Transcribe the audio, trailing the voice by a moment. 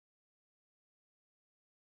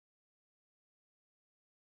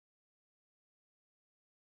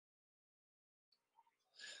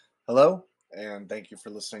Hello, and thank you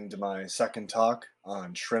for listening to my second talk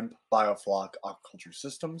on shrimp biofloc aquaculture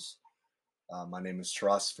systems. My name is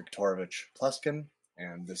Taras Viktorovich Pleskin,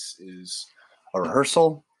 and this is a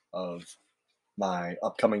rehearsal of my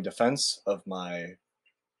upcoming defense of my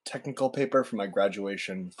technical paper for my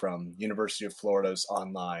graduation from University of Florida's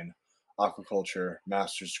online aquaculture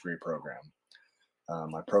master's degree program.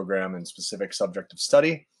 My program and specific subject of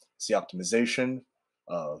study is the optimization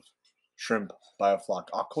of shrimp biofloc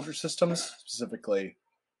aquaculture systems, specifically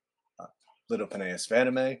Litopenaeus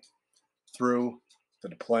vannamei, through the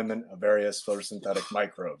deployment of various photosynthetic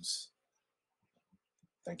microbes.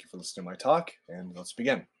 Thank you for listening to my talk, and let's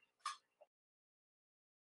begin.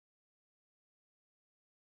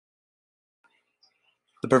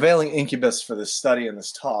 The prevailing incubus for this study and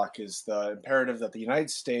this talk is the imperative that the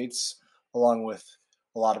United States, along with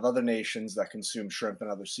a lot of other nations that consume shrimp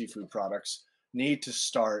and other seafood products, need to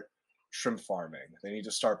start shrimp farming. They need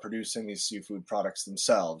to start producing these seafood products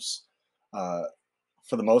themselves. For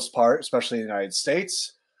the most part, especially in the United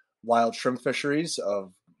States, wild shrimp fisheries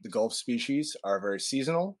of the Gulf species are very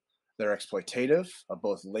seasonal. They're exploitative of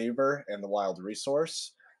both labor and the wild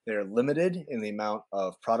resource. They're limited in the amount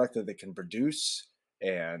of product that they can produce,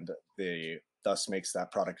 and they thus makes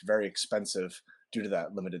that product very expensive due to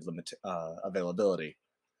that limited availability.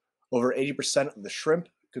 Over 80% of the shrimp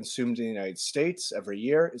consumed in the United States every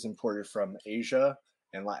year is imported from Asia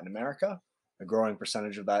and Latin America. A growing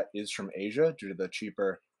percentage of that is from Asia due to the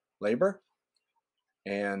cheaper labor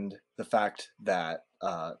and the fact that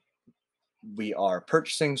we are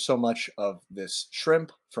purchasing so much of this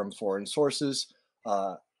shrimp from foreign sources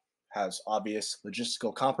has obvious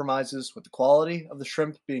logistical compromises with the quality of the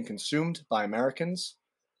shrimp being consumed by Americans.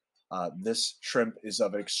 This shrimp is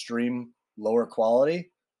of extreme lower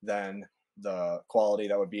quality than the quality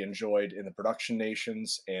that would be enjoyed in the production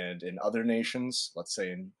nations and in other nations, let's say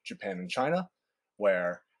in Japan and China,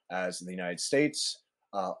 whereas in the United States,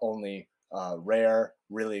 only rare,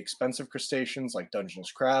 really expensive crustaceans like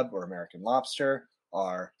Dungeness crab or American lobster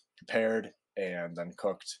are prepared and then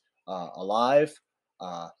cooked alive.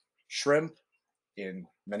 Shrimp in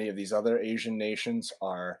many of these other Asian nations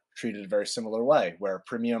are treated a very similar way, where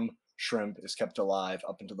premium shrimp is kept alive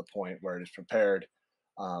up until the point where it is prepared,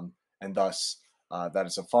 and thus that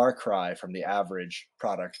is a far cry from the average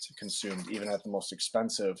product consumed even at the most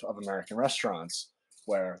expensive of American restaurants,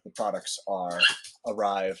 where the products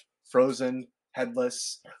arrive frozen,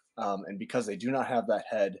 headless, and because they do not have that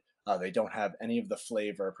head, they don't have any of the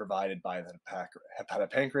flavor provided by the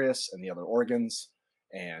hepatopancreas and the other organs,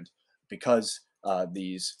 and because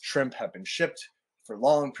these shrimp have been shipped for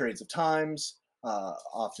long periods of times,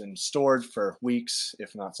 often stored for weeks,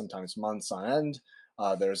 if not sometimes months on end.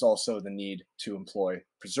 There's also the need to employ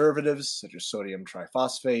preservatives such as sodium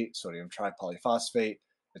triphosphate, sodium tripolyphosphate,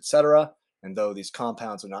 etc. And though these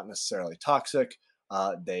compounds are not necessarily toxic,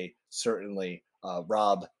 they certainly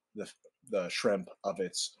rob the shrimp of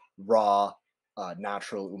its raw,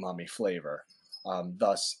 natural umami flavor.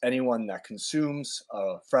 Thus, anyone that consumes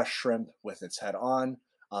a fresh shrimp with its head on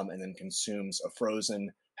and then consumes a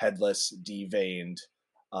frozen, headless, deveined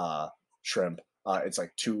shrimp, it's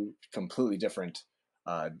like two completely different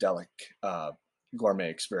gourmet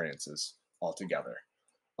experiences altogether.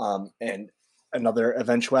 And another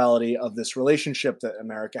eventuality of this relationship that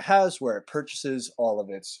America has, where it purchases all of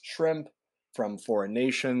its shrimp from foreign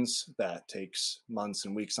nations, that takes months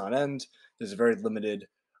and weeks on end. There's a very limited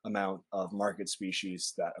amount of market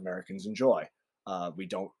species that Americans enjoy. We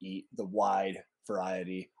don't eat the wide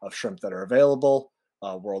variety of shrimp that are available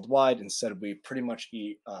worldwide. Instead, we pretty much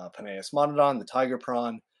eat Penaeus monodon, the tiger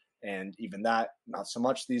prawn, and even that, not so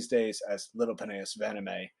much these days, as Litopenaeus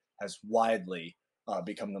vannamei has widely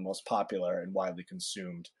become the most popular and widely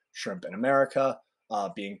consumed shrimp in America,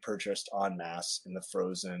 being purchased en masse in the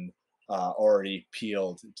frozen, already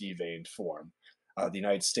peeled, deveined form. The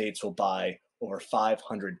United States will buy over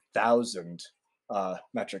 500,000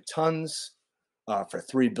 metric tons for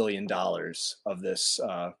 $3 billion of this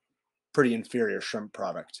pretty inferior shrimp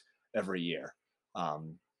product every year.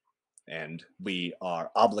 And we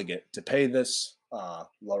are obligate to pay this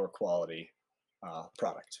lower quality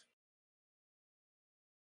product.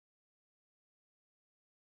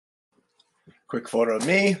 Quick photo of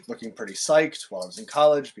me looking pretty psyched while I was in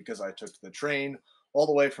college because I took the train all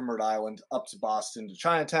the way from Rhode Island up to Boston to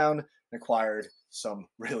Chinatown and acquired some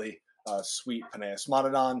really sweet Penaeus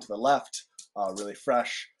monodon to the left, really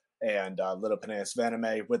fresh, and Litopenaeus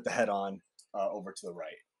vannamei with the head on over to the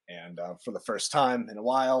right. And for the first time in a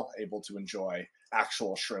while, able to enjoy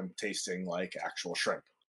actual shrimp tasting like actual shrimp.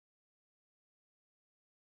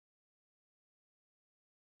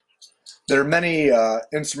 There are many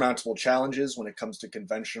insurmountable challenges when it comes to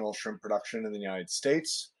conventional shrimp production in the United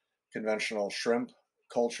States. Conventional shrimp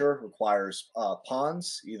culture requires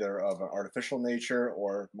ponds, either of an artificial nature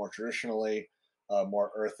or more traditionally,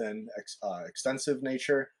 more earthen, extensive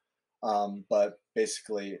nature. But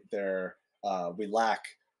basically, we lack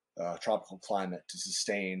tropical climate to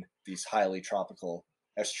sustain these highly tropical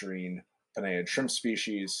estuarine penaeid shrimp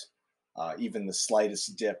species. Even the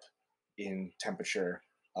slightest dip in temperature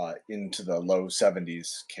into the low 70s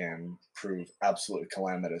can prove absolutely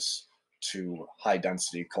calamitous to high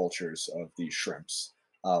density cultures of these shrimps.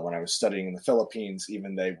 When I was studying in the Philippines,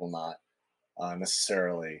 even they will not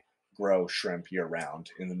necessarily grow shrimp year round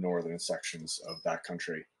in the northern sections of that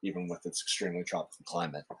country, even with its extremely tropical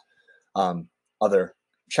climate. Um, Other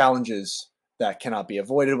challenges that cannot be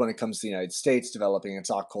avoided when it comes to the United States developing its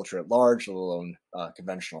aquaculture at large, let alone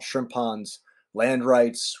conventional shrimp ponds, land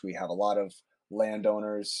rights. We have a lot of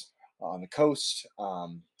landowners on the coast.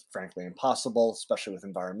 Frankly, impossible, especially with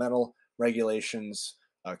environmental regulations.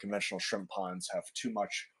 Conventional shrimp ponds have too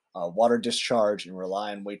much water discharge and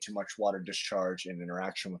rely on way too much water discharge in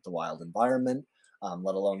interaction with the wild environment,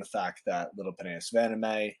 let alone the fact that Litopenaeus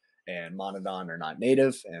vannamei and Monodon are not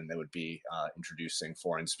native, and they would be introducing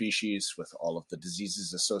foreign species with all of the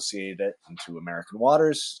diseases associated into American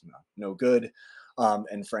waters. No good.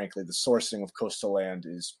 And frankly, the sourcing of coastal land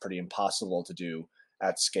is pretty impossible to do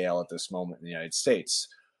at scale at this moment in the United States.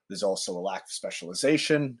 There's also a lack of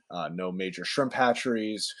specialization, no major shrimp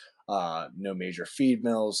hatcheries, no major feed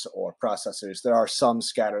mills or processors. There are some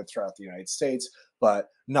scattered throughout the United States, but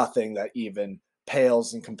nothing that even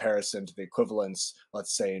pales in comparison to the equivalents,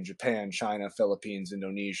 let's say, in Japan, China, Philippines,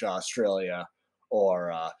 Indonesia, Australia,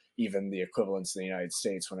 or even the equivalents in the United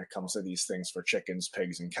States when it comes to these things for chickens,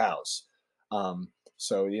 pigs, and cows.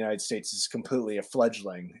 So the United States is completely a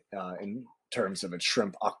fledgling in terms of its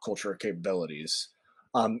shrimp aquaculture capabilities.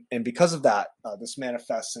 And because of that, this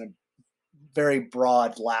manifests in a very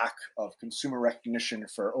broad lack of consumer recognition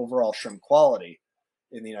for overall shrimp quality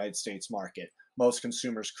in the United States market. Most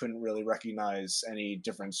consumers couldn't really recognize any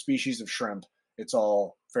different species of shrimp. It's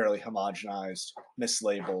all fairly homogenized,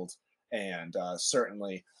 mislabeled, and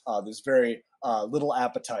certainly there's very little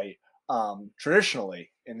appetite traditionally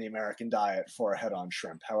in the American diet for a head-on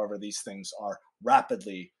shrimp. However, these things are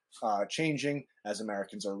rapidly changing as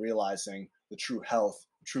Americans are realizing the true health,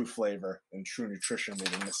 true flavor, and true nutrition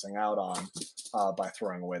they've been missing out on by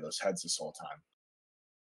throwing away those heads this whole time.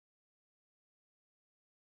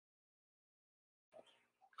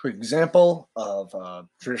 Quick example of a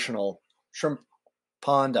traditional shrimp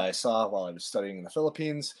pond I saw while I was studying in the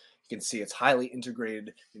Philippines. You can see it's highly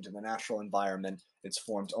integrated into the natural environment. It's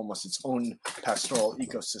formed almost its own pastoral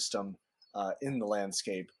ecosystem in the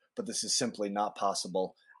landscape, but this is simply not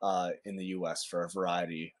possible in the US for a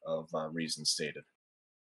variety of reasons stated.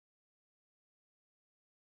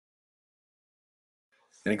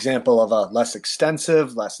 An example of a less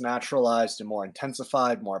extensive, less naturalized, and more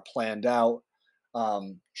intensified, more planned out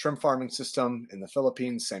shrimp farming system in the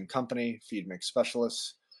Philippines, same company, feed mix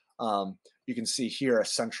specialists. You can see here a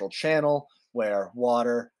central channel where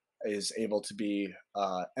water is able to be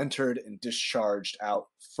entered and discharged out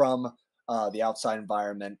from the outside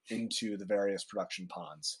environment into the various production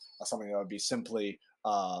ponds. Something that would be simply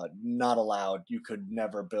not allowed. You could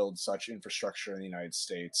never build such infrastructure in the United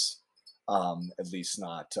States, at least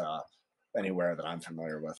not anywhere that I'm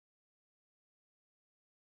familiar with.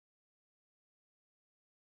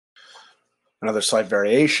 Another slight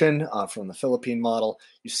variation from the Philippine model,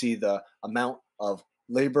 you see the amount of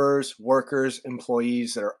laborers, workers,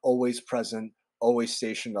 employees that are always present, always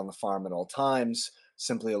stationed on the farm at all times,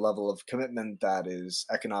 simply a level of commitment that is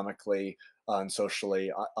economically and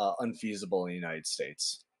socially unfeasible in the United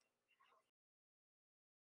States.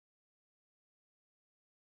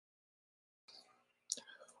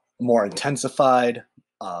 More intensified,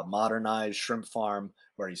 modernized shrimp farm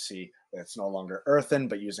where you see that it's no longer earthen,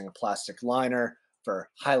 but using a plastic liner for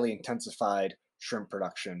highly intensified shrimp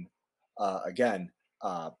production. Again,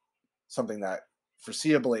 something that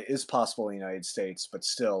foreseeably is possible in the United States, but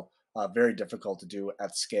still very difficult to do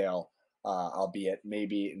at scale, albeit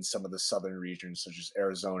maybe in some of the southern regions such as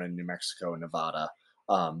Arizona, New Mexico, and Nevada.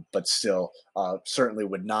 But still, certainly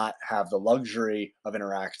would not have the luxury of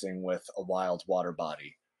interacting with a wild water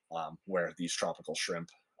body where these tropical shrimp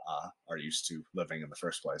are used to living in the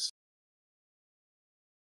first place.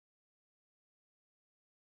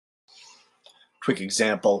 Quick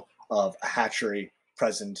example of a hatchery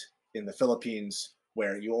present in the Philippines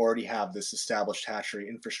where you already have this established hatchery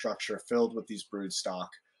infrastructure filled with these brood stock.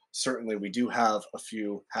 Certainly, we do have a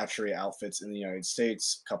few hatchery outfits in the United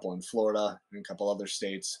States, a couple in Florida and a couple other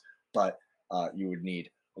states, but you would need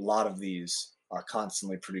a lot of these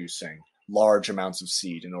constantly producing large amounts of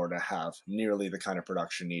seed in order to have nearly the kind of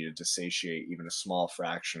production needed to satiate even a small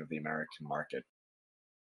fraction of the American market.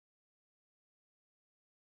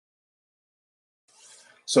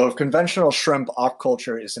 So if conventional shrimp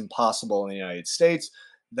aquaculture is impossible in the United States,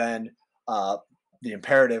 then the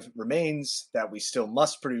imperative remains that we still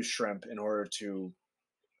must produce shrimp in order to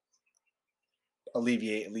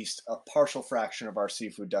alleviate at least a partial fraction of our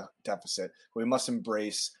seafood deficit. We must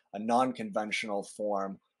embrace a non-conventional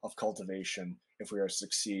form of cultivation if we are to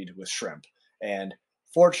succeed with shrimp. And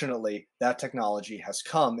fortunately, that technology has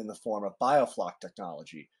come in the form of Biofloc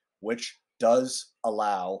technology, which does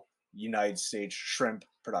allow United States shrimp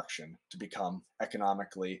production to become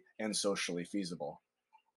economically and socially feasible.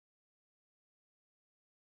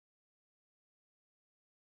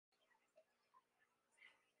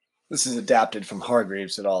 This is adapted from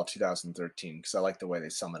Hargreaves et al. 2013 because I like the way they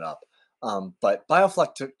sum it up. But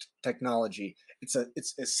Biofloc technology, it's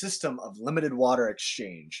a system of limited water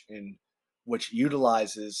exchange in which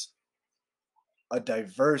utilizes a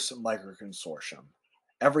diverse microconsortium.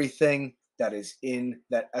 Everything that is in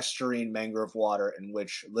that estuarine mangrove water in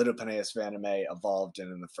which Litopenaeus vannamei evolved in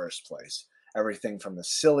the first place. Everything from the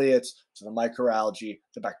ciliates to the microalgae,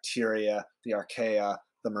 the bacteria, the archaea,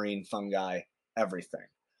 the marine fungi, everything.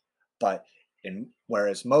 But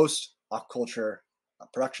whereas most aquaculture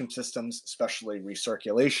production systems, especially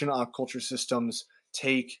recirculation aquaculture systems,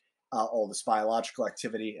 take all this biological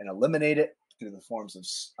activity and eliminate it through the forms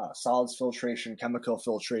of solids filtration, chemical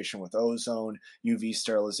filtration with ozone, UV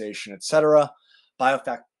sterilization, etc.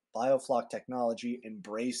 Biofloc technology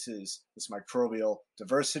embraces this microbial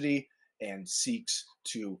diversity and seeks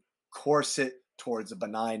to course it towards a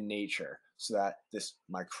benign nature so that this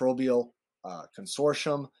microbial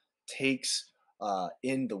consortium takes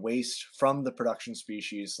in the waste from the production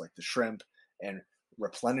species like the shrimp and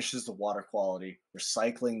replenishes the water quality,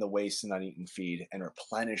 recycling the waste and uneaten feed, and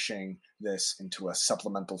replenishing this into a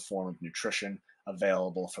supplemental form of nutrition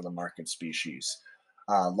available for the market species.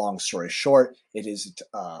 Long story short, it is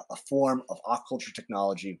a form of aquaculture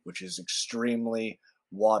technology which is extremely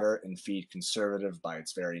water and feed conservative by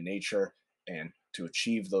its very nature, and to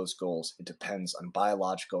achieve those goals, it depends on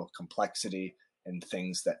biological complexity and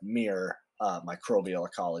things that mirror microbial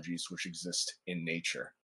ecologies which exist in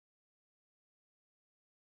nature.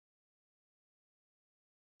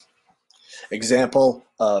 Example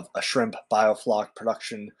of a shrimp biofloc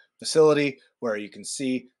production facility where you can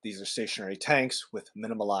see these are stationary tanks with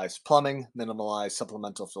minimalized plumbing, minimalized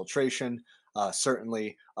supplemental filtration,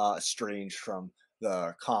 certainly estranged from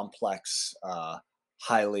the complex,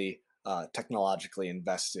 highly technologically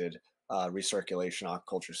invested recirculation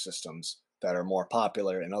aquaculture systems that are more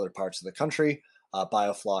popular in other parts of the country.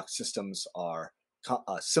 Biofloc systems are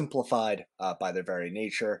simplified by their very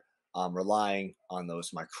nature, relying on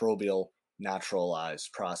those microbial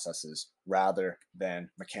naturalized processes rather than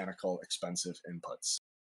mechanical expensive inputs.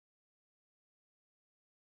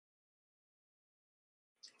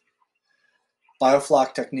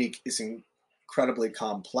 Biofloc technique is incredibly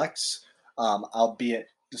complex, albeit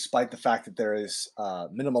despite the fact that there is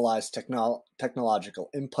minimalized technological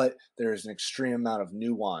input, there is an extreme amount of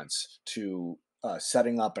nuance to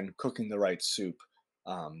setting up and cooking the right soup,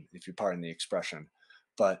 if you pardon the expression.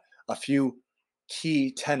 But a few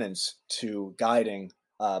key tenets to guiding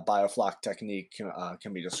biofloc technique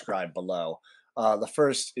can be described below. The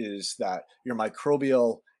first is that your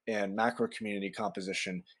microbial and macro community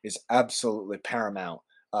composition is absolutely paramount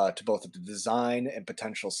to both the design and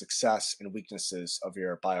potential success and weaknesses of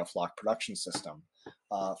your biofloc production system.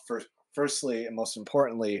 Firstly, and most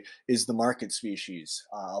importantly, is the market species.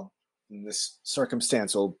 In this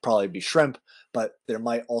circumstance, it will probably be shrimp, but there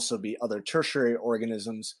might also be other tertiary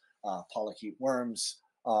organisms. Polychaete worms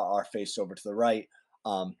are faced over to the right,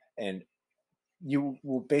 and you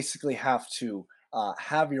will basically have to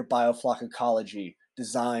have your biofloc ecology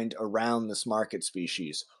designed around this market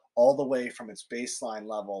species, all the way from its baseline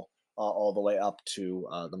level all the way up to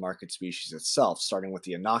the market species itself, starting with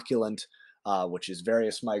the inoculant, which is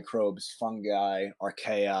various microbes, fungi,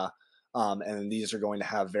 archaea, and these are going to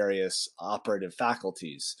have various operative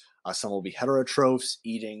faculties. Some will be heterotrophs,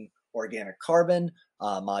 eating organic carbon,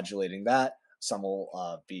 modulating that. Some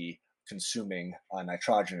will be consuming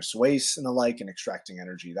nitrogenous waste and the like and extracting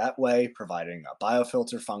energy that way, providing a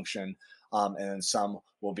biofilter function. And then some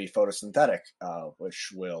will be photosynthetic,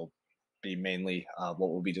 which will be mainly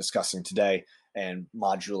what we'll be discussing today and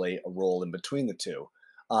modulate a role in between the two.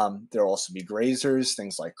 There will also be grazers,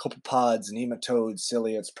 things like copepods, nematodes,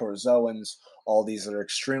 ciliates, protozoans, all these that are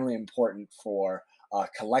extremely important for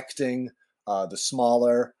collecting the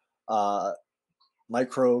smaller uh,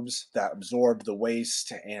 microbes that absorb the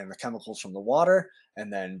waste and the chemicals from the water,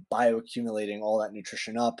 and then bioaccumulating all that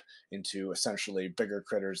nutrition up into essentially bigger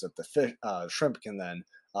critters that the shrimp can then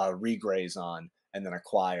regraze on and then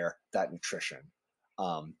acquire that nutrition.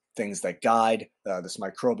 Things that guide this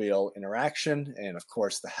microbial interaction and, of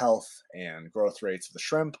course, the health and growth rates of the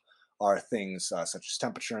shrimp are things such as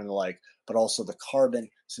temperature and the like, but also the carbon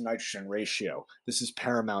to nitrogen ratio. This is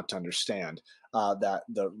paramount to understand that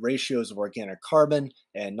the ratios of organic carbon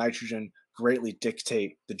and nitrogen greatly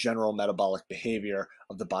dictate the general metabolic behavior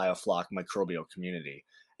of the biofloc microbial community.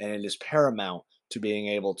 And it is paramount to being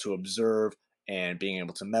able to observe and being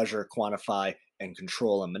able to measure, quantify, and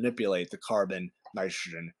control and manipulate the carbon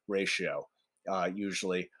nitrogen ratio.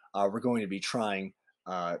 Usually, we're going to be trying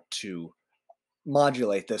to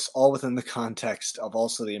modulate this all within the context of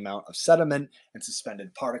also the amount of sediment and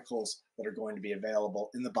suspended particles that are going to be available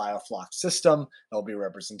in the biofloc system. There'll be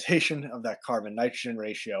representation of that carbon nitrogen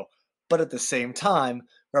ratio, but at the same time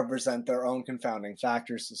represent their own confounding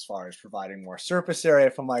factors as far as providing more surface area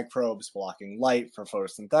for microbes, blocking light for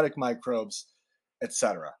photosynthetic microbes,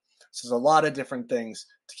 etc. So there's a lot of different things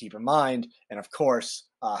to keep in mind, and of course,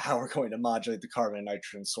 how we're going to modulate the carbon and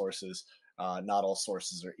nitrogen sources. Not all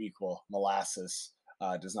sources are equal. Molasses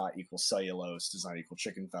does not equal cellulose, does not equal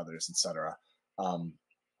chicken feathers, etc.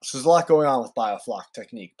 So there's a lot going on with biofloc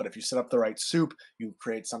technique, but if you set up the right soup, you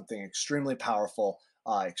create something extremely powerful,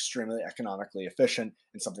 extremely economically efficient,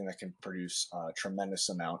 and something that can produce a tremendous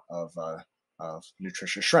amount of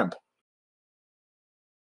nutritious shrimp.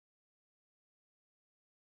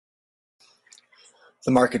 The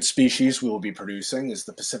market species we will be producing is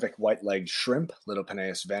the Pacific white-legged shrimp,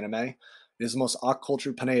 Litopenaeus vannamei. It is the most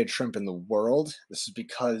aquacultured penaeid shrimp in the world. This is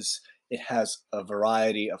because it has a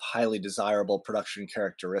variety of highly desirable production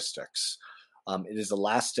characteristics. It is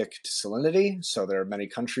elastic to salinity, so there are many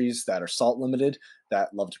countries that are salt limited that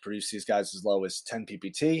love to produce these guys as low as 10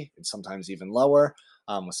 ppt and sometimes even lower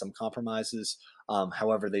with some compromises.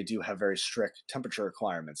 However, they do have very strict temperature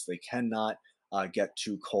requirements. They cannot get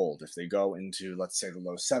too cold. If they go into, let's say, the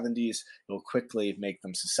low 70s, it will quickly make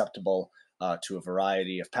them susceptible to a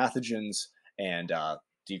variety of pathogens and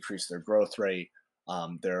decrease their growth rate.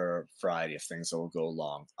 There are a variety of things that will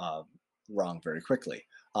go wrong very quickly.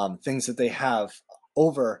 Things that they have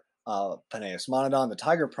over Penaeus monodon, the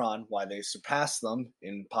tiger prawn, why they surpass them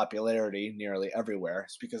in popularity nearly everywhere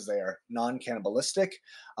is because they are non-cannibalistic.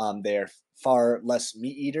 They are far less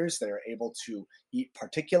meat eaters. They are able to eat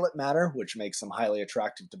particulate matter, which makes them highly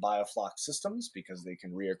attractive to biofloc systems because they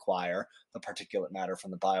can reacquire the particulate matter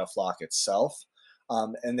from the biofloc itself.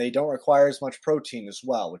 And they don't require as much protein as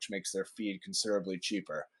well, which makes their feed considerably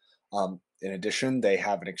cheaper. In addition, they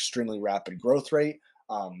have an extremely rapid growth rate.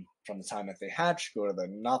 From the time that they hatch, go to the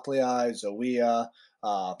Nauplii, zoea,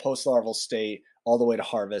 post-larval state, all the way to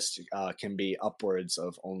harvest can be upwards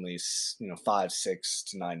of only 5, 6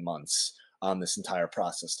 to 9 months on this entire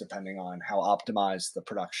process, depending on how optimized the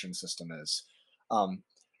production system is.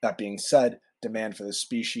 That being said, demand for this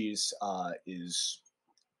species is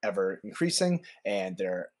ever increasing, and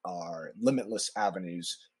there are limitless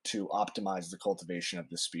avenues to optimize the cultivation of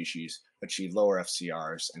this species, achieve lower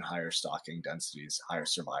FCRs and higher stocking densities, higher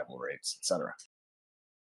survival rates, etc.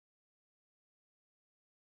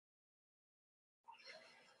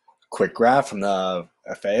 Quick graph from the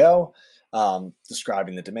FAO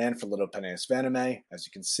describing the demand for Litopenaeus vannamei. As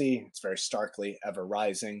you can see, it's very starkly ever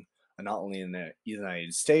rising, not only in the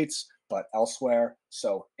United States, but elsewhere.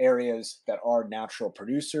 So areas that are natural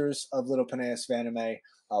producers of Litopenaeus vannamei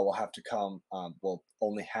will have to come, will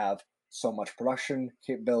only have so much production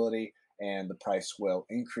capability, and the price will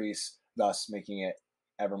increase, thus making it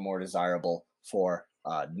ever more desirable for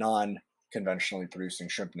non-conventionally producing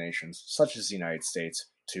shrimp nations, such as the United States,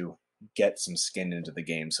 to get some skin into the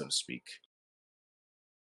game, so to speak.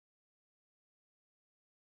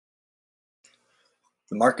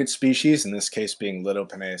 The market species, in this case being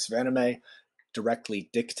Litopenaeus vannamei, directly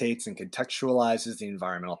dictates and contextualizes the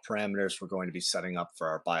environmental parameters we're going to be setting up for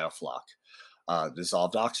our biofloc.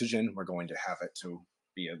 Dissolved oxygen, we're going to have it to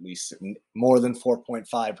be at least more than 4.5.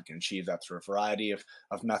 We can achieve that through a variety of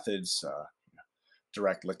methods,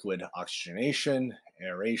 direct liquid oxygenation,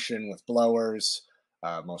 aeration with blowers,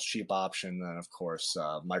 most cheap option. Then, of course,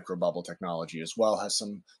 microbubble technology as well has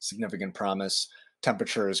some significant promise.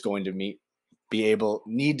 Temperature is going to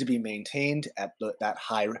need to be maintained at that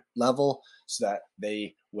high level so that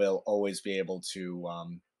they will always be able to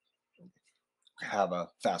have a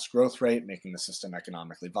fast growth rate, making the system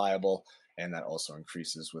economically viable, and that also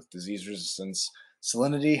increases with disease resistance.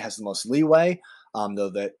 Salinity has the most leeway, though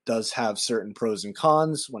that does have certain pros and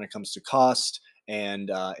cons when it comes to cost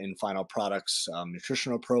and in final products,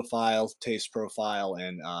 nutritional profile, taste profile,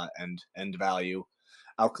 and end value.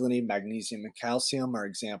 Alkalinity, magnesium, and calcium are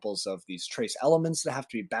examples of these trace elements that have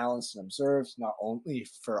to be balanced and observed, not only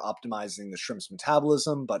for optimizing the shrimp's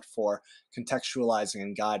metabolism, but for contextualizing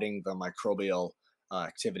and guiding the microbial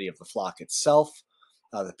activity of the flock itself.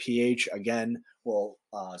 The pH, again, will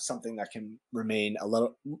something that can remain a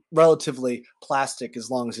little relatively plastic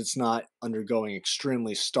as long as it's not undergoing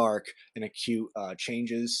extremely stark and acute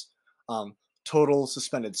changes. Total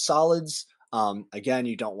suspended solids, again,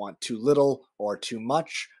 you don't want too little or too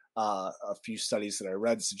much. A few studies that I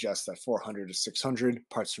read suggest that 400 to 600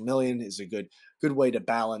 parts per million is a good way to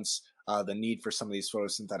balance the need for some of these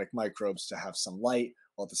photosynthetic microbes to have some light,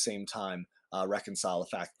 while at the same time reconcile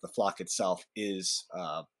the fact that the flock itself is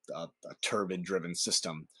a turbid-driven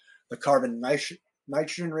system. The carbon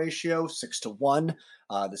nitrogen ratio, 6 to 1.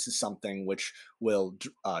 This is something which will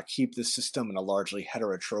keep the system in a largely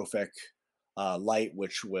heterotrophic light,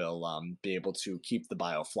 which will be able to keep the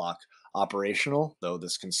biofloc operational, though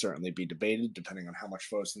this can certainly be debated depending on how much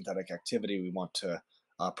photosynthetic activity we want to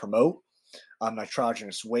promote.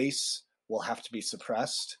 Nitrogenous wastes will have to be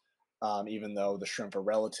suppressed, even though the shrimp are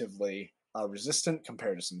relatively resistant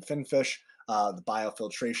compared to some finfish. The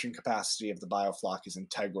biofiltration capacity of the biofloc is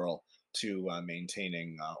integral to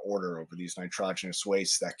maintaining order over these nitrogenous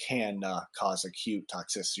wastes that can cause acute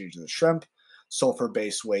toxicity to the shrimp.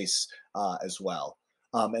 Sulfur-based wastes as well.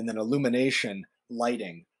 And then illumination,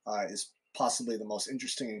 lighting, is possibly the most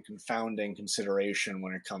interesting and confounding consideration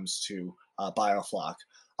when it comes to biofloc.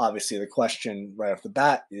 Obviously, the question right off the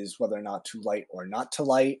bat is whether or not to light or not to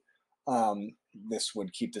light. This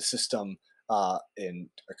would keep the system in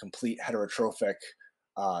a complete heterotrophic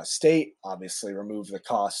state, obviously remove the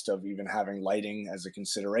cost of even having lighting as a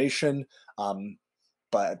consideration.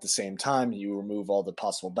 But at the same time, you remove all the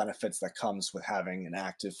possible benefits that comes with having an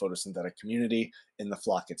active photosynthetic community in the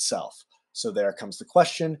flock itself. So there comes the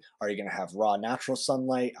question, are you going to have raw natural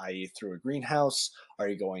sunlight, i.e. through a greenhouse? Are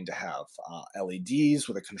you going to have LEDs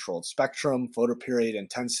with a controlled spectrum, photoperiod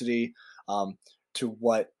intensity? To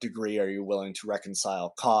what degree are you willing to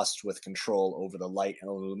reconcile cost with control over the light and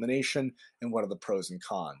illumination, and what are the pros and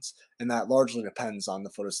cons? And that largely depends on the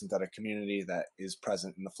photosynthetic community that is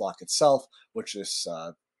present in the flock itself, which this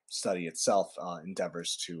study itself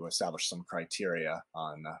endeavors to establish some criteria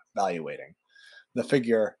on evaluating. The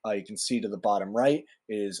figure you can see to the bottom right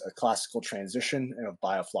is a classical transition in a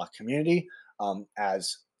biofloc community.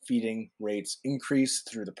 As feeding rates increase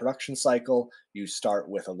through the production cycle, you start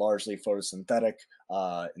with a largely photosynthetic,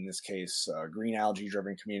 in this case, green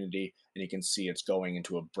algae-driven community, and you can see it's going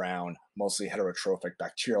into a brown, mostly heterotrophic,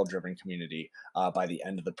 bacterial-driven community by the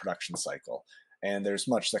end of the production cycle. And there's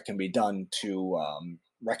much that can be done to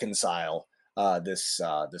reconcile this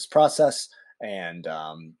process, and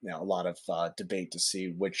a lot of debate to see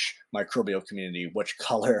which microbial community, which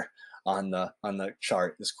color on the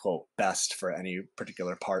chart is quote best for any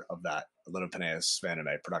particular part of that Litopenaeus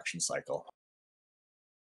vannamei production cycle.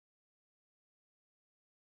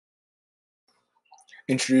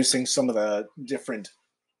 Introducing some of the different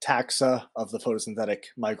taxa of the photosynthetic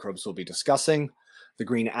microbes we'll be discussing. The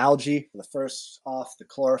green algae, the first off, the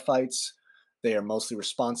chlorophytes. They are mostly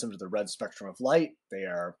responsive to the red spectrum of light. They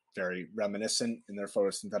are very reminiscent in their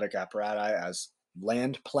photosynthetic apparatus as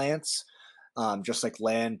land plants. Just like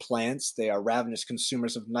land plants, they are ravenous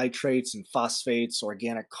consumers of nitrates and phosphates,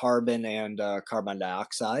 organic carbon, and carbon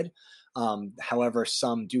dioxide. However,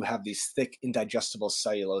 some do have these thick, indigestible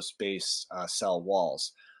cellulose-based cell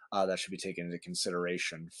walls that should be taken into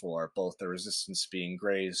consideration for both the resistance being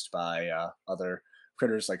grazed by other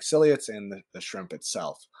critters like ciliates and the shrimp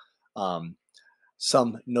itself.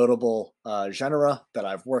 Some notable genera that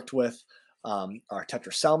I've worked with are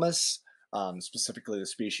Tetraselmis, specifically the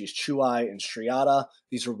species Chuai and Striata.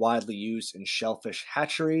 These are widely used in shellfish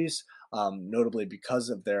hatcheries, notably because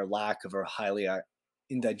of their lack of a highly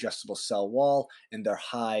indigestible cell wall and their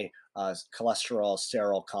high cholesterol,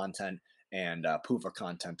 sterol content, and PUVA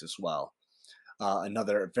content as well.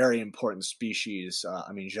 Another very important species,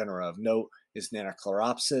 genera of note, is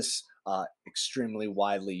Nannochloropsis, extremely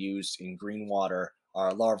widely used in green water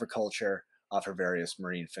larviculture for various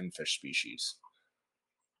marine finfish species.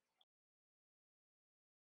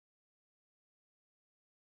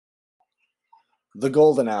 The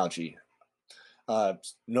golden algae.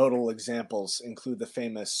 Notable examples include the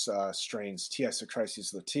famous strains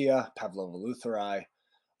Tisochrysis lutea, Pavlova lutheri.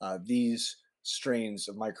 These strains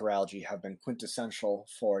of microalgae have been quintessential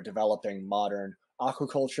for developing modern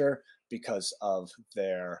aquaculture because of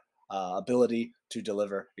their ability to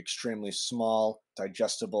deliver extremely small,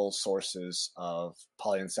 digestible sources of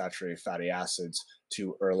polyunsaturated fatty acids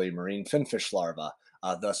to early marine finfish larvae,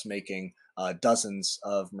 thus making dozens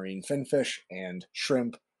of marine finfish and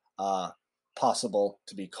shrimp possible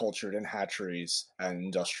to be cultured in hatcheries at an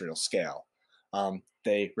industrial scale.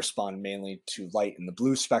 They respond mainly to light in the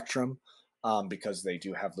blue spectrum because they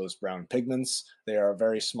do have those brown pigments. They are a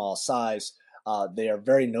very small size. They are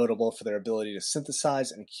very notable for their ability to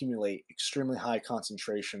synthesize and accumulate extremely high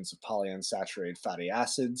concentrations of polyunsaturated fatty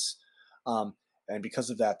acids. And because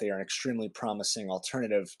of that, they are an extremely promising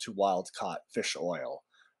alternative to wild-caught fish oil.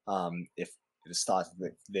 If it is thought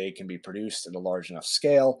that they can be produced at a large enough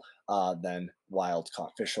scale, then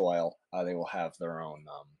wild-caught fish oil, they will have their own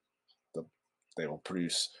they will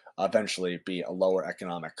produce eventually be a lower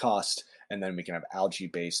economic cost, and then we can have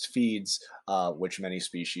algae-based feeds, which many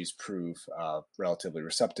species prove relatively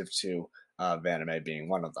receptive to, vannamei being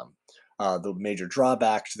one of them. The major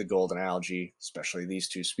drawback to the golden algae, especially these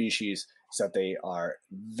two species, is that they are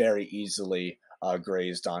very easily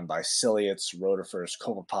grazed on by ciliates, rotifers,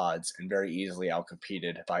 copepods, and very easily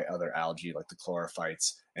outcompeted by other algae like the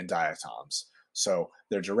chlorophytes and diatoms. So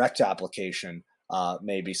their direct application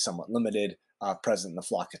may be somewhat limited, present in the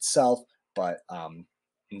flock itself, but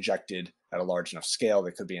injected at a large enough scale,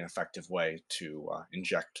 they could be an effective way to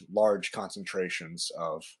inject large concentrations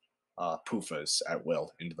of PUFAs at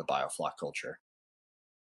will into the biofloc culture.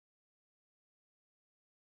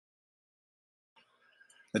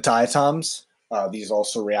 The diatoms, these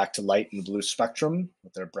also react to light in the blue spectrum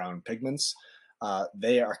with their brown pigments.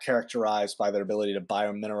 They are characterized by their ability to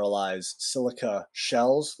biomineralize silica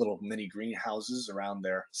shells, little mini greenhouses around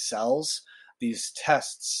their cells. These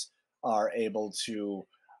tests are able to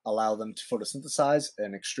allow them to photosynthesize in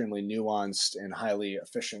an extremely nuanced and highly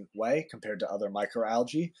efficient way compared to other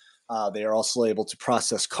microalgae. They are also able to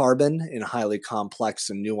process carbon in highly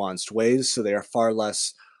complex and nuanced ways, so they are far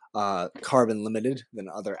less carbon limited than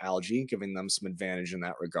other algae, giving them some advantage in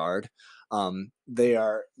that regard. They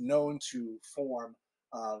are known to form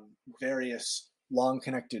various long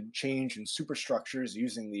connected change and superstructures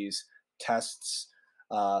using these tests,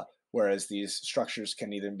 whereas these structures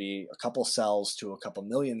can either be a couple cells to a couple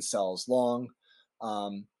million cells long.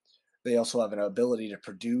 They also have an ability to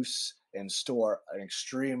produce and store an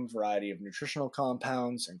extreme variety of nutritional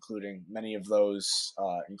compounds, including many of those,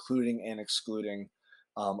 including and excluding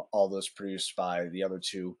all those produced by the other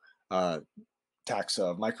two taxa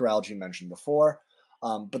of microalgae mentioned before.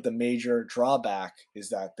 But the major drawback is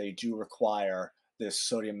that they do require this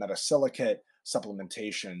sodium metasilicate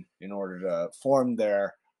supplementation in order to form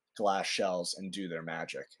their glass shells and do their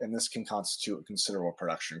magic. And this can constitute a considerable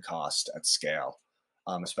production cost at scale,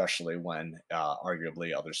 especially when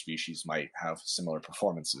arguably other species might have similar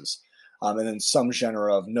performances. And then some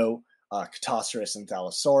genera of note, Chaetoceros and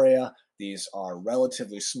Thalassiosira, these are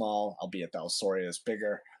relatively small, albeit Thalassiosira is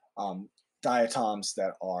bigger, diatoms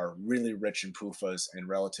that are really rich in PUFAs and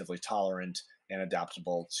relatively tolerant and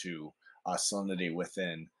adaptable to salinity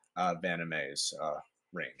within vannamei's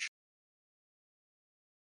range.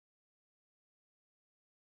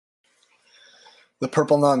 The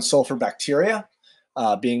purple non-sulfur bacteria,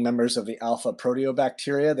 being members of the alpha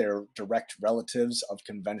proteobacteria, they're direct relatives of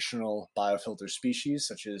conventional biofilter species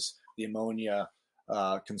such as the ammonia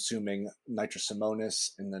consuming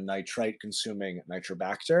Nitrosomonas and the nitrite consuming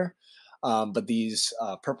Nitrobacter. But these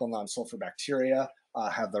purple non-sulfur bacteria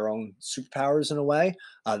have their own superpowers in a way.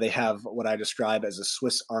 They have what I describe as a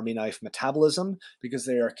Swiss Army knife metabolism because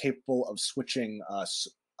they are capable of switching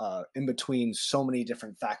in between so many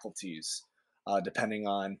different faculties depending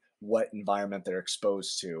on what environment they're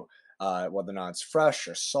exposed to, whether or not it's fresh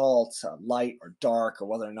or salt, light or dark, or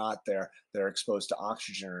whether or not they're exposed to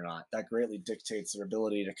oxygen or not. That greatly dictates their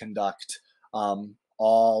ability to conduct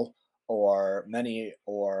all or many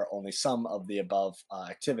or only some of the above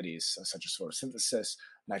activities, such as photosynthesis,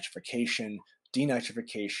 nitrification,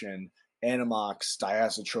 denitrification, anammox,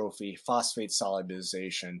 diazotrophy, phosphate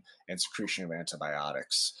solubilization, and secretion of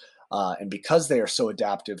antibiotics. And because they are so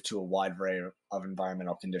adaptive to a wide array of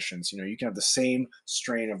environmental conditions, you can have the same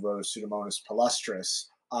strain of Rhodopseudomonas palustris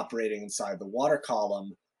operating inside the water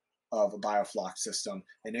column of a biofloc system,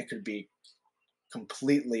 and it could be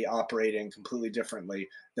completely operating completely differently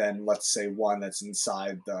than, let's say, one that's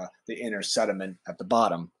inside the inner sediment at the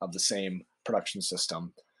bottom of the same production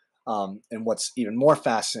system. And what's even more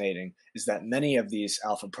fascinating is that many of these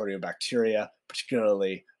alpha proteobacteria,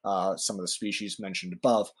 particularly some of the species mentioned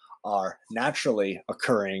above, are naturally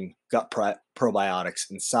occurring gut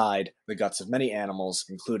probiotics inside the guts of many animals,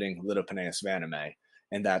 including Litopenaeus vannamei,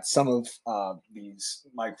 and that some of these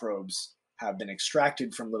microbes have been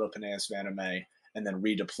extracted from Litopenaeus vannamei and then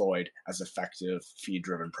redeployed as effective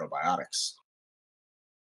feed-driven probiotics.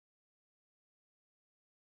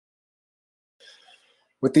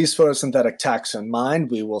 With these photosynthetic taxa in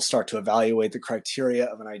mind, we will start to evaluate the criteria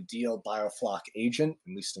of an ideal biofloc agent,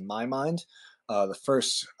 at least in my mind. The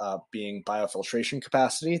first being biofiltration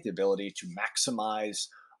capacity, the ability to maximize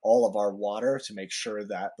all of our water to make sure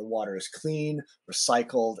that the water is clean,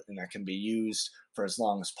 recycled, and that can be used for as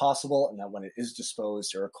long as possible, and that when it is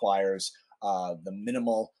disposed, it requires the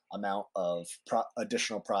minimal amount of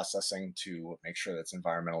additional processing to make sure that it's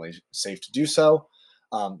environmentally safe to do so.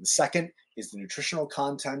 The second is the nutritional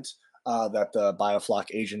content that the biofloc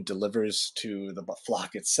agent delivers to the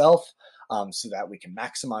flock itself, so that we can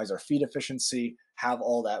maximize our feed efficiency, have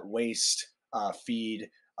all that waste feed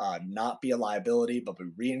not be a liability, but be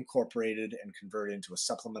reincorporated and converted into a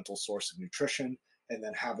supplemental source of nutrition, and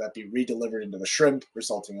then have that be redelivered into the shrimp,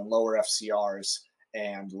 resulting in lower FCRs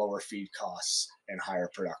and lower feed costs and higher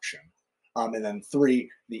production. And then three,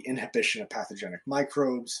 the inhibition of pathogenic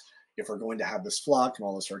microbes. If we're going to have this flock and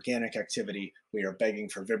all this organic activity, we are begging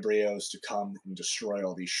for Vibrios to come and destroy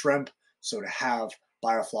all these shrimp. So to have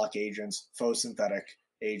biofloc agents, photosynthetic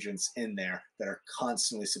agents in there that are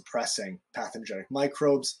constantly suppressing pathogenic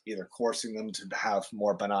microbes, either forcing them to have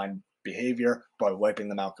more benign behavior by wiping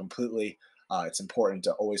them out completely, it's important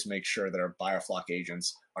to always make sure that our biofloc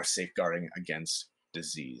agents are safeguarding against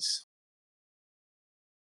disease.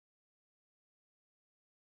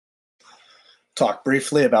 Talk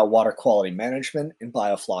briefly about water quality management in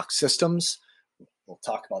biofloc systems. We'll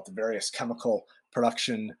talk about the various chemical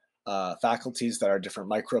production faculties that our different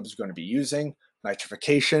microbes are going to be using.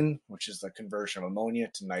 Nitrification, which is the conversion of ammonia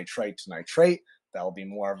to nitrite to nitrate. That will be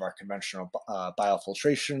more of our conventional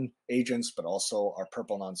biofiltration agents, but also our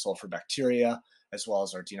purple non-sulfur bacteria, as well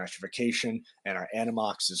as our denitrification and our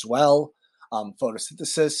anammox as well.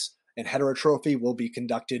 Photosynthesis and heterotrophy will be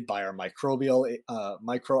conducted by our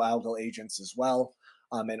microalgal agents as well.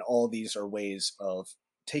 And all these are ways of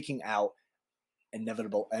taking out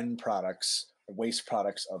inevitable end products, waste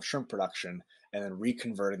products of shrimp production, and then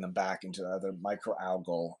reconverting them back into either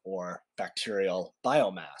microalgal or bacterial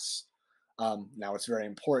biomass. Now, it's very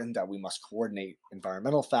important that we must coordinate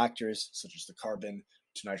environmental factors such as the carbon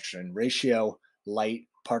to nitrogen ratio, light,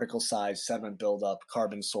 particle size, sediment buildup,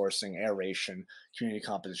 carbon sourcing, aeration, community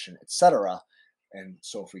composition, etc. And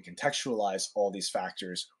so if we contextualize all these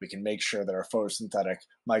factors, we can make sure that our photosynthetic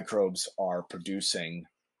microbes are producing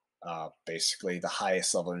basically the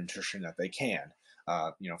highest level of nutrition that they can.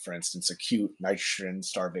 For instance, acute nitrogen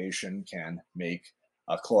starvation can make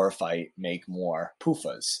a chlorophyte make more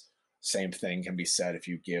PUFAs. Same thing can be said if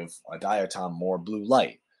you give a diatom more blue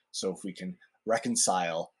light. So if we can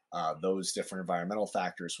reconcile those different environmental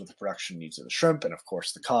factors with the production needs of the shrimp and, of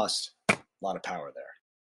course, the cost, a lot of power there.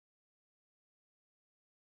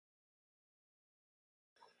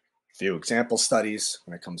 A few example studies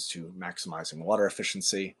when it comes to maximizing water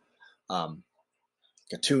efficiency.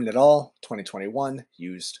 Gatun et al., 2021,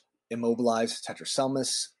 used immobilized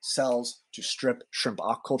Tetraselmis cells to strip shrimp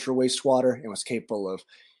aquaculture wastewater and was capable of,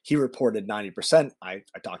 he reported 90%, I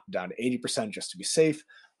talked it down to 80% just to be safe,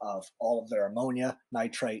 of all of their ammonia,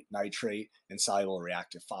 nitrite, nitrate, and soluble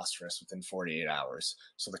reactive phosphorus within 48 hours.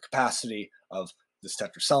 So the capacity of this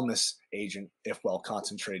Tetraselmis agent, if well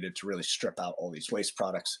concentrated, to really strip out all these waste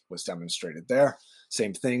products was demonstrated there.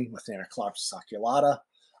 Same thing with Nannochloropsis aculeata.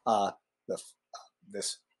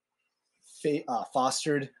 This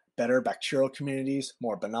fostered better bacterial communities,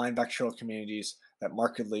 more benign bacterial communities that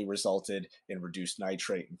markedly resulted in reduced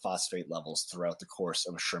nitrate and phosphate levels throughout the course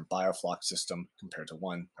of a shrimp biofloc system compared to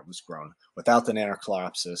one that was grown without the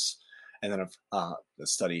Nannochloropsis. And then the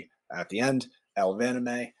study at the end, L.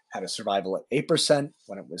 vannamei, had a survival at 8%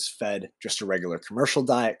 when it was fed just a regular commercial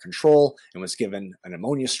diet control and was given an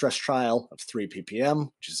ammonia stress trial of 3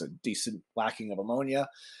 ppm, which is a decent whacking of ammonia.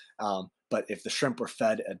 But if the shrimp were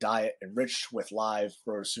fed a diet enriched with live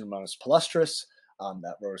Rhodopseudomonas palustris,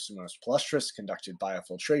 that Rhodopseudomonas palustris conducted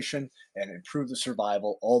biofiltration and improved the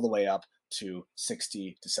survival all the way up to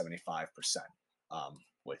 60 to 75%,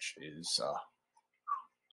 which is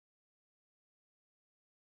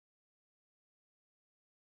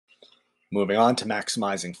moving on to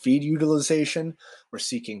maximizing feed utilization. We're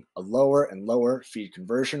seeking a lower and lower feed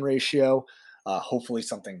conversion ratio, hopefully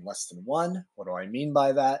something less than 1. What do I mean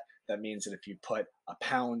by that? That means that if you put a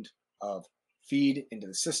pound of feed into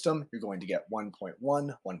the system, you're going to get 1.1,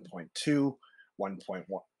 1.2,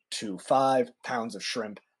 1.25 pounds of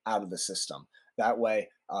shrimp out of the system. That way,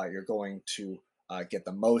 you're going to get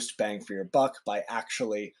the most bang for your buck by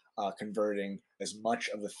actually converting as much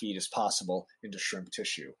of the feed as possible into shrimp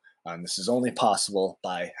tissue. And this is only possible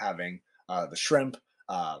by having the shrimp,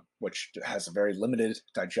 which has a very limited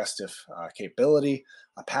digestive capability,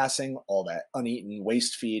 passing all that uneaten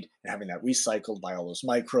waste feed and having that recycled by all those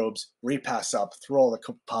microbes, repass up through all the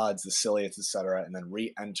copepods, the ciliates, etc., and then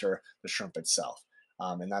re-enter the shrimp itself.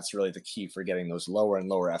 And that's really the key for getting those lower and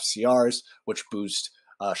lower FCRs, which boost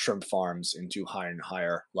shrimp farms into higher and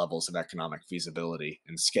higher levels of economic feasibility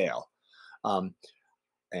and scale.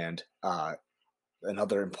 And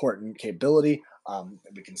Another important capability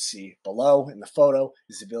that we can see below in the photo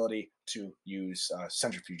is the ability to use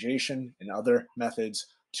centrifugation and other methods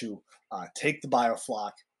to take the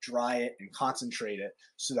biofloc, dry it, and concentrate it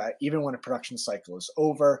so that even when a production cycle is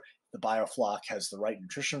over, the biofloc has the right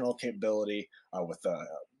nutritional capability with the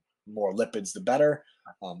more lipids, the better.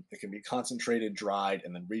 It can be concentrated, dried,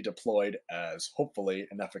 and then redeployed as hopefully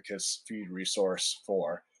an efficacious feed resource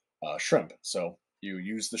for shrimp. So you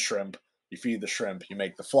use the shrimp, you feed the shrimp, you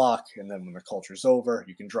make the flock, and then when the culture's over,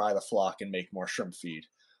 you can dry the flock and make more shrimp feed.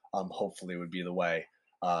 Hopefully, would be the way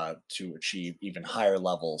to achieve even higher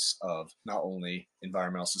levels of not only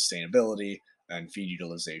environmental sustainability and feed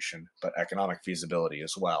utilization, but economic feasibility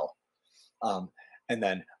as well. And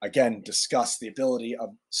then again, discuss the ability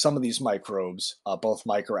of some of these microbes, both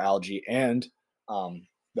microalgae and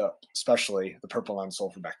especially the purple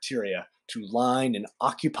non-sulfur bacteria, to line and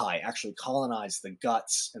occupy, actually colonize the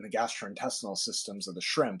guts and the gastrointestinal systems of the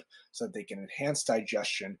shrimp so that they can enhance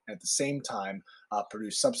digestion and at the same time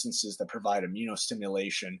produce substances that provide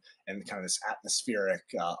immunostimulation and kind of this atmospheric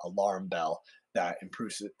alarm bell that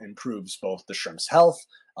improves both the shrimp's health,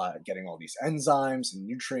 getting all these enzymes and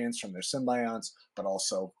nutrients from their symbionts, but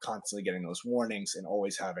also constantly getting those warnings and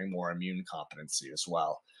always having more immune competency as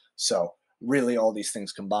well. So really all these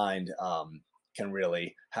things combined can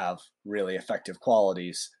really have really effective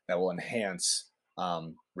qualities that will enhance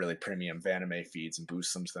really premium vannamei feeds and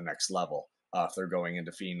boost them to the next level if they're going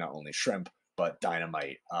into feeding not only shrimp, but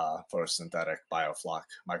dynamite, photosynthetic, biofloc,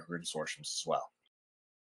 microconsortiums as well.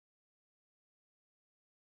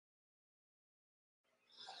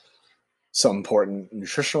 Some important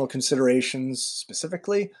nutritional considerations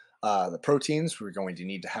specifically. The proteins, we're going to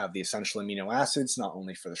need to have the essential amino acids, not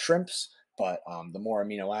only for the shrimps, but the more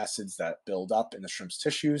amino acids that build up in the shrimp's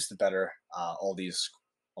tissues, the better all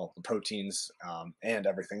the proteins and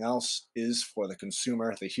everything else is for the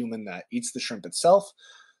consumer, the human that eats the shrimp itself.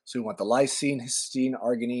 So we want the lysine, histidine,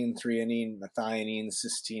 arginine, threonine, methionine,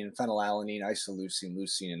 cysteine, phenylalanine, isoleucine,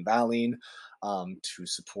 leucine, and valine to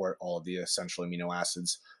support all of the essential amino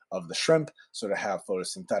acids of the shrimp. So to have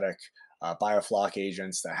photosynthetic biofloc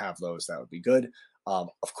agents that have those, that would be good.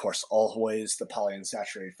 Of course, always the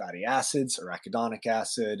polyunsaturated fatty acids, arachidonic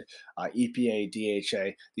acid, EPA,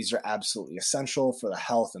 DHA. These are absolutely essential for the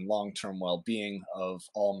health and long-term well-being of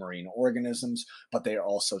all marine organisms, but they are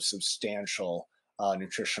also substantial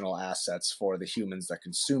nutritional assets for the humans that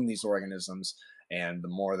consume these organisms, and the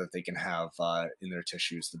more that they can have in their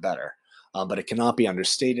tissues, the better. But it cannot be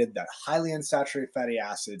understated that highly unsaturated fatty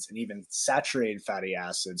acids and even saturated fatty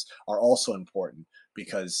acids are also important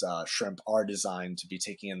because shrimp are designed to be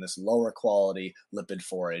taking in this lower quality lipid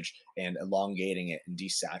forage and elongating it and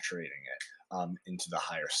desaturating it into the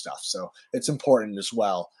higher stuff. So it's important as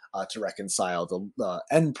well to reconcile the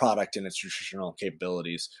end product and its nutritional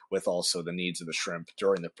capabilities with also the needs of the shrimp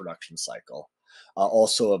during the production cycle.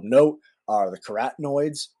 Also of note are the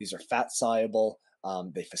carotenoids. These are fat soluble.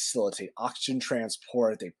 They facilitate oxygen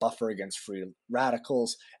transport, they buffer against free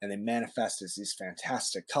radicals, and they manifest as these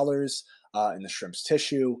fantastic colors in the shrimp's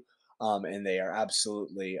tissue. And they are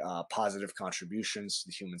absolutely positive contributions to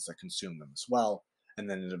the humans that consume them as well. And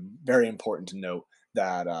then it's very important to note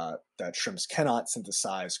that that shrimps cannot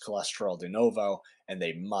synthesize cholesterol de novo, and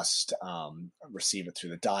they must receive it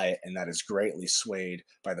through the diet, and that is greatly swayed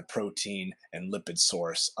by the protein and lipid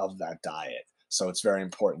source of that diet. So it's very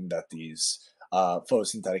important that these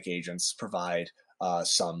photosynthetic agents provide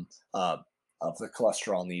some of the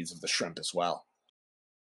cholesterol needs of the shrimp as well.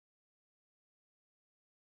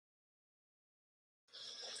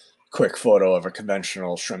 Quick photo of a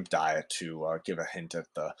conventional shrimp diet to give a hint at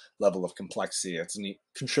the level of complexity that's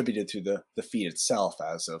contributed to the feed itself,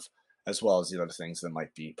 as well as the other things that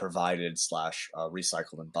might be provided slash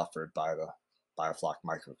recycled and buffered by the Biofloc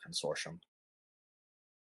microconsortium.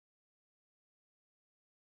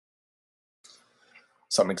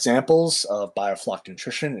 Some examples of biofloc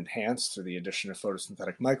nutrition enhanced through the addition of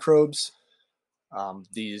photosynthetic microbes.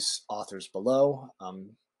 These authors below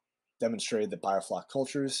demonstrated that biofloc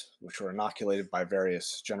cultures, which were inoculated by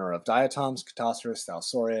various genera of diatoms, Chaetoceros,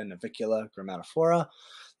 Thalassiosira, Navicula, Grammatophora,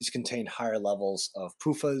 these contained higher levels of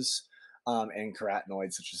PUFAs and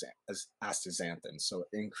carotenoids such as astaxanthin. So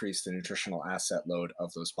it increased the nutritional asset load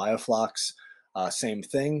of those bioflocs. Same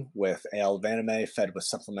thing with ale vannamei fed with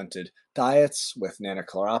supplemented diets with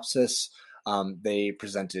Nannochloropsis. They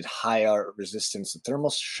presented higher resistance to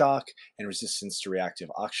thermal shock and resistance to reactive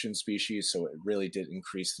oxygen species, so it really did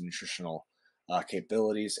increase the nutritional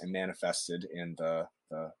capabilities and manifested in the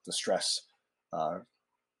stress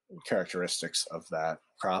characteristics of that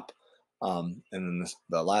crop. And then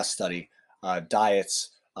the last study,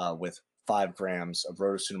 diets with 5 grams of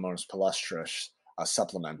Rhodopseudomonas palustris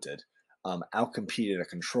supplemented outcompeted a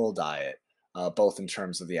control diet, both in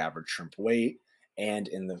terms of the average shrimp weight and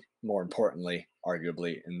in the, more importantly,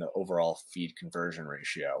 arguably, in the overall feed conversion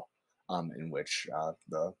ratio, in which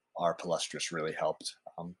the R palustris really helped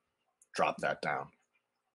drop that down.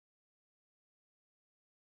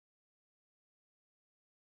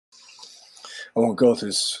 I won't go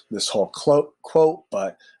through this whole quote,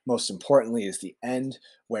 but most importantly is the end,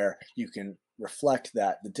 where you can reflect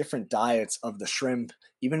that the different diets of the shrimp,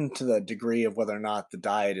 even to the degree of whether or not the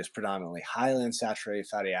diet is predominantly highly unsaturated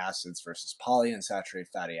fatty acids versus polyunsaturated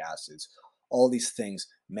fatty acids, all these things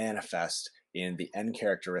manifest in the end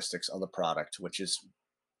characteristics of the product, which is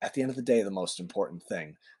at the end of the day, the most important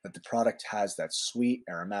thing, that the product has that sweet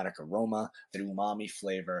aromatic aroma, that umami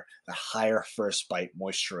flavor, the higher first bite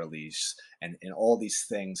moisture release, and all these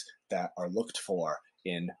things that are looked for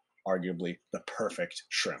in arguably the perfect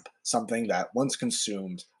shrimp. Something that once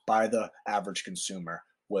consumed by the average consumer,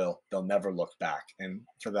 they'll never look back. And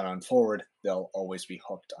for that on forward, they'll always be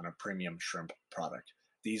hooked on a premium shrimp product.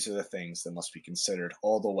 These are the things that must be considered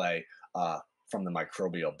all the way from the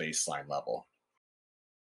microbial baseline level.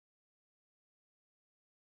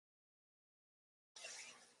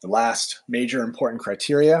 The last major important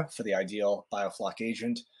criteria for the ideal biofloc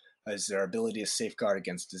agent is their ability to safeguard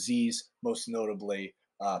against disease, most notably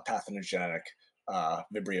pathogenic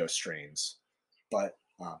Vibrio strains. But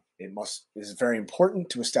it is very important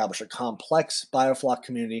to establish a complex biofloc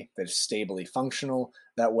community that is stably functional.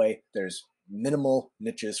 That way, there's minimal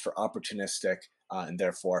niches for opportunistic and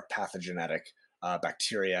therefore pathogenic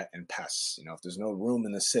bacteria and pests. You know, if there's no room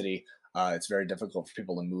in the city, it's very difficult for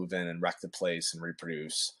people to move in and wreck the place and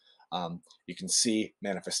reproduce. You can see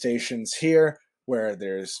manifestations here where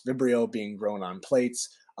there's Vibrio being grown on plates.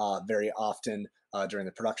 Very often during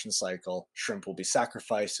the production cycle, shrimp will be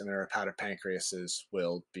sacrificed and their hepatopancreases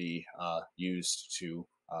will be used to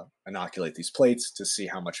inoculate these plates to see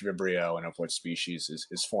how much Vibrio and of what species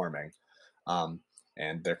is forming.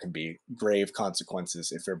 And there can be grave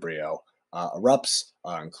consequences if Vibrio erupts,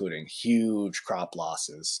 including huge crop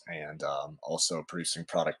losses and also producing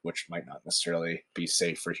product which might not necessarily be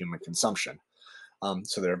safe for human consumption.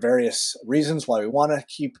 So there are various reasons why we want to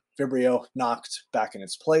keep Vibrio knocked back in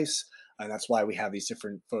its place, and that's why we have these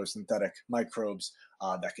different photosynthetic microbes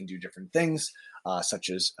that can do different things, such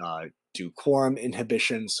as do quorum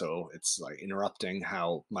inhibition, so it's like interrupting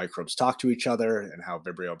how microbes talk to each other and how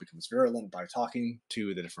Vibrio becomes virulent by talking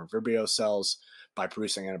to the different Vibrio cells, by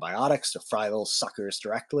producing antibiotics to fry those suckers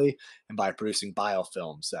directly, and by producing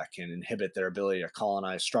biofilms that can inhibit their ability to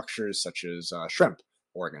colonize structures such as shrimp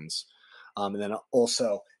organs. And then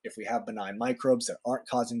also, if we have benign microbes that aren't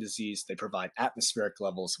causing disease, they provide atmospheric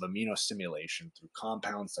levels of immunostimulation through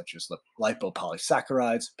compounds such as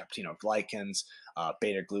lipopolysaccharides, peptinoglycans,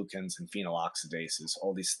 beta-glucans, and phenol oxidases.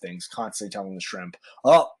 All these things constantly telling the shrimp,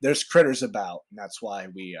 oh, there's critters about. And that's why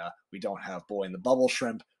we don't have boy in the bubble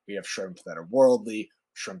shrimp. We have shrimp that are worldly,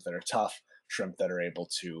 shrimp that are tough, shrimp that are able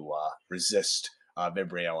to resist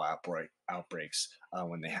Vibrio outbreaks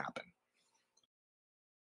when they happen.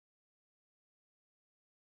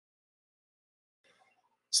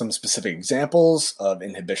 Some specific examples of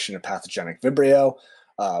inhibition of pathogenic Vibrio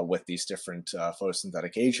with these different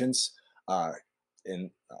photosynthetic agents.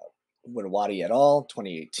 In Wadawati et al.,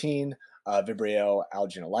 2018, Vibrio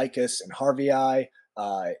alginolicus and Harveyii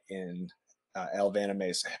in L.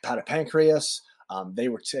 vannamei's hepatopancreas. They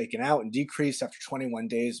were taken out and decreased after 21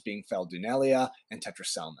 days being Faldunelia and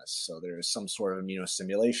Tetraselmis. So there is some sort of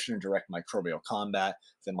immunostimulation or direct microbial combat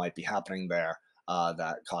that might be happening there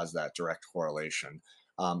that cause that direct correlation.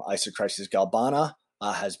 Tisochrysis galbana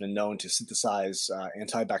has been known to synthesize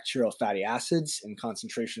antibacterial fatty acids in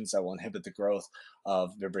concentrations that will inhibit the growth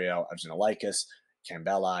of Vibrio alginolicus,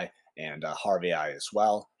 Campbelli, and Harveyii as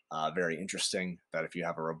well. Very interesting that if you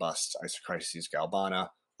have a robust Tisochrysis galbana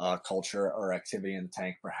culture or activity in the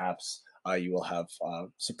tank, perhaps you will have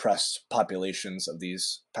suppressed populations of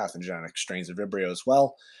these pathogenic strains of Vibrio as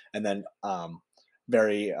well. And then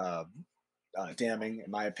very damning,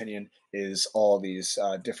 in my opinion, is all these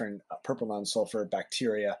different purple non-sulfur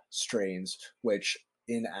bacteria strains, which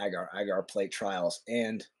in agar plate trials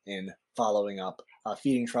and in following up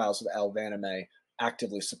feeding trials with L. vannamei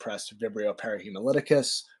actively suppressed Vibrio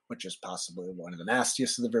parahemolyticus, which is possibly one of the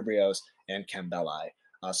nastiest of the Vibrios, and Campbelli.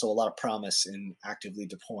 So a lot of promise in actively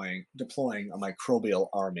deploying a microbial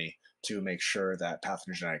army to make sure that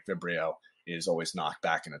pathogenic Vibrio is always knocked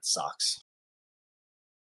back in its socks.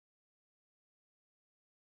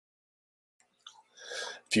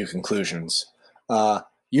 Few conclusions.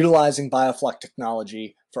 Utilizing biofloc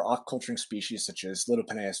technology for aquaculturing species such as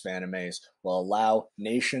Litopenaeus vannamei will allow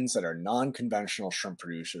nations that are non-conventional shrimp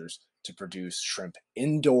producers to produce shrimp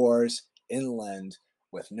indoors, inland,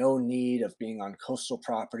 with no need of being on coastal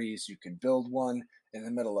properties. You could build one in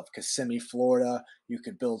the middle of Kissimmee, Florida. You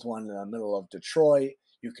could build one in the middle of Detroit.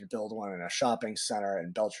 You could build one in a shopping center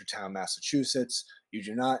in Belchertown, Massachusetts. You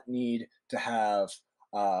do not need to have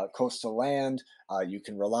coastal land. You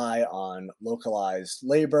can rely on localized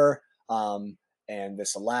labor, and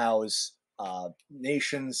this allows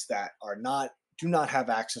nations that do not have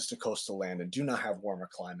access to coastal land and do not have warmer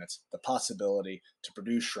climates the possibility to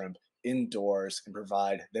produce shrimp indoors and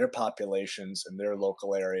provide their populations and their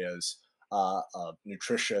local areas a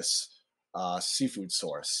nutritious seafood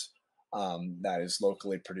source that is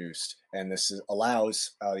locally produced. And this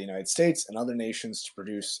allows the United States and other nations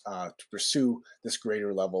to pursue this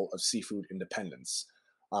greater level of seafood independence.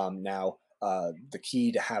 Now, the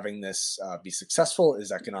key to having this be successful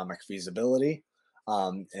is economic feasibility.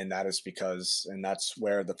 And that's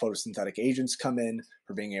where the photosynthetic agents come in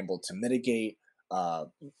for being able to mitigate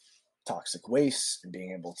toxic waste and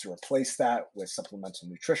being able to replace that with supplemental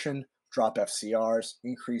nutrition, drop FCRs,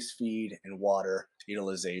 increase feed and water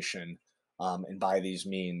utilization. And by these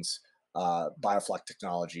means, biofloc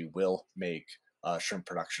technology will make shrimp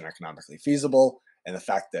production economically feasible. And the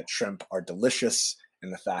fact that shrimp are delicious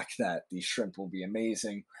and the fact that these shrimp will be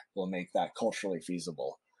amazing will make that culturally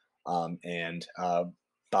feasible.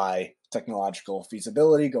 By technological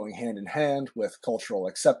feasibility going hand in hand with cultural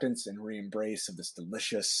acceptance and re-embrace of this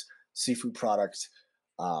delicious seafood product,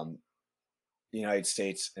 the United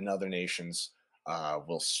States and other nations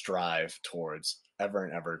will strive towards ever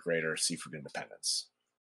and ever greater seafood independence.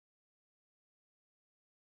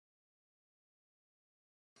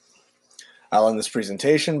 I'll end this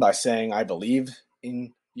presentation by saying I believe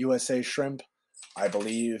in USA shrimp. I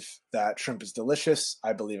believe that shrimp is delicious.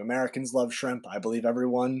 I believe Americans love shrimp. I believe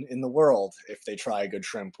everyone in the world, if they try a good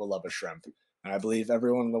shrimp, will love a shrimp. And I believe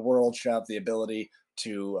everyone in the world should have the ability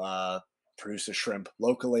to produce a shrimp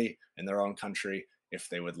locally in their own country if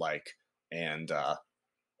they would like. And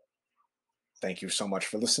thank you so much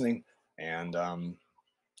for listening. And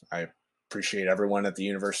I appreciate everyone at the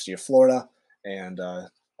University of Florida and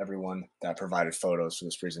everyone that provided photos for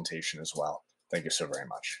this presentation as well. Thank you so very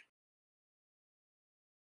much.